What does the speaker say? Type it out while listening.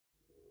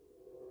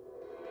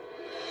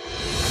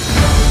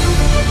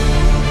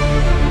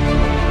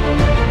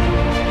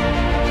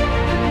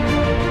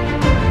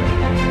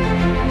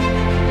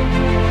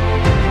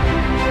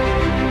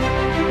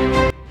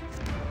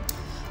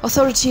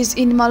Authorities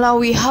in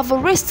Malawi have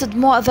arrested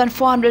more than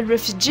 400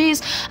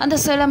 refugees and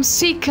asylum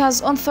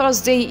seekers on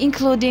Thursday,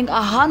 including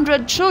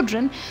 100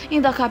 children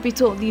in the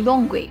capital,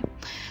 Lilongwe.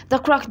 The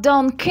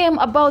crackdown came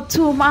about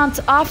 2 months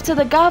after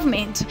the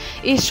government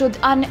issued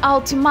an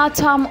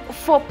ultimatum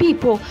for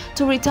people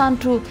to return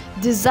to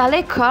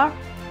Dzaleka,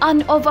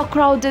 an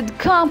overcrowded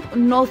camp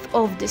north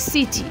of the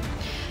city.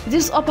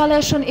 This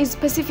operation is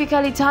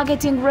specifically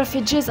targeting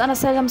refugees and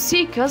asylum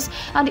seekers,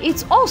 and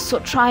it's also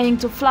trying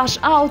to flush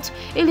out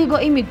illegal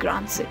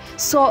immigrants.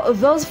 So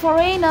those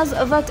foreigners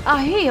that are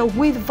here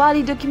with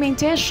valid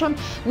documentation,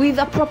 with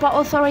a proper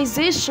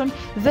authorization,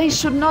 they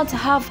should not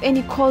have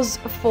any cause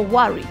for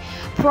worry,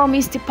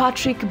 promised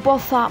Patrick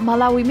Botha,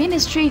 Malawi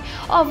Ministry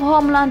of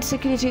Homeland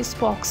Security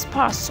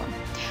spokesperson.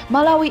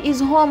 Malawi is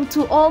home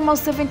to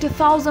almost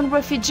 70,000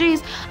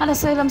 refugees and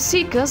asylum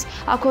seekers,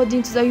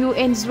 according to the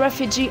UN's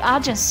refugee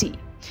agency.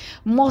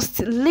 Most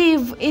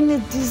live in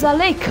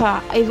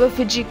Dzaleka, a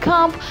refugee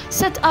camp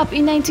set up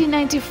in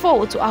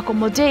 1994 to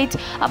accommodate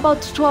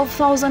about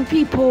 12,000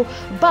 people,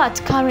 but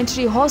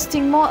currently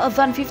hosting more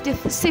than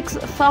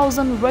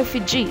 56,000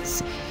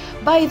 refugees.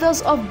 By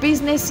those of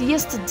business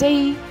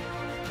yesterday,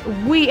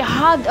 we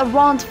had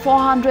around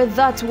 400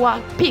 that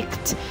were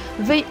picked.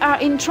 They are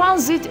in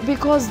transit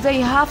because they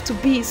have to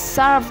be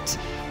served,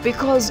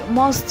 because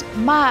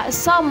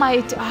some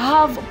might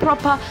have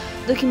proper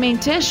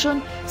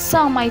documentation,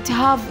 some might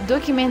have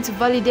documents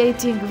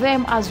validating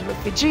them as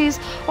refugees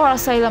or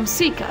asylum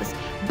seekers.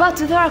 But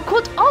there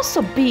could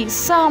also be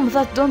some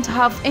that don't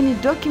have any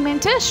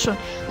documentation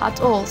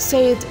at all,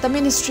 said the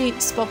ministry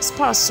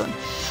spokesperson.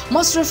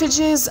 Most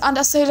refugees and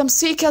asylum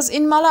seekers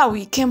in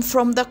Malawi came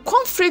from the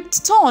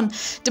conflict-torn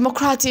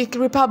Democratic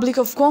Republic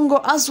of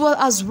Congo, as well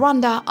as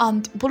Rwanda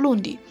and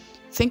Burundi.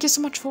 Thank you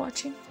so much for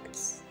watching.